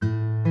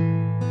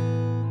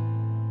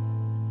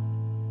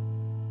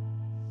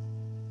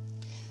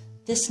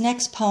This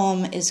next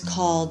poem is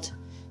called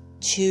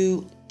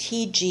To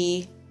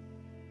T.G.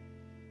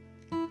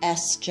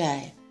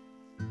 S.J.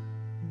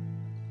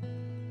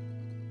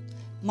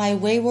 My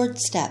wayward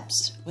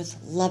steps with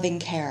loving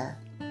care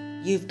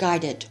you've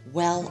guided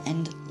well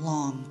and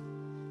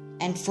long,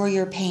 and for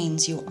your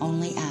pains you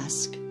only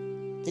ask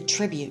the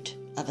tribute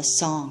of a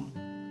song.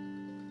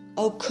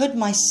 Oh, could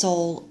my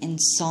soul in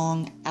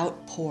song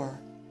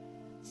outpour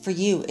for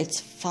you its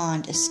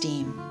fond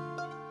esteem,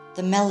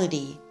 the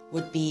melody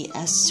would be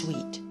as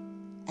sweet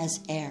as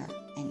air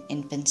an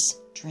infant's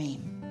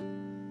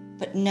dream.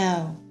 But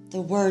no,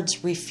 the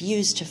words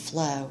refuse to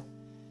flow.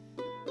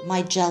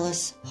 My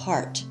jealous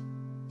heart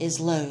is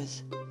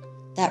loath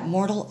that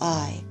mortal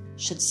eye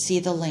should see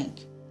the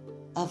link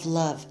of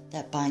love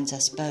that binds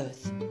us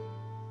both.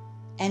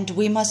 And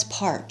we must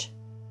part,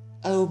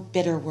 oh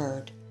bitter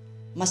word,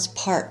 must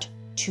part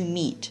to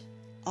meet,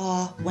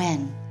 ah,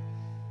 when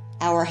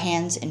our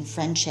hands in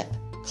friendship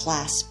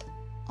clasp,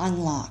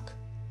 unlock,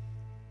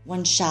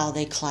 when shall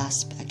they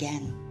clasp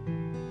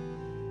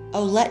again?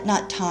 Oh, let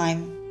not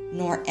time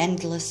nor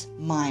endless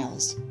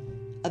miles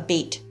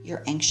abate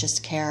your anxious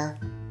care,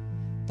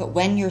 but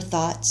when your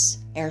thoughts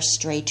e'er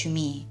stray to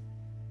me,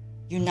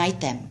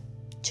 unite them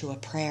to a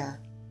prayer.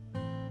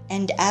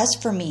 And as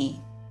for me,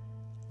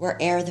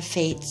 where'er the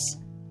fates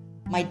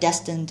my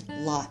destined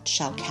lot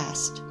shall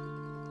cast,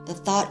 the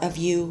thought of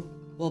you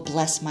will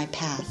bless my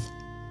path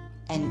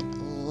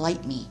and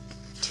light me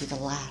to the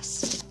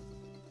last.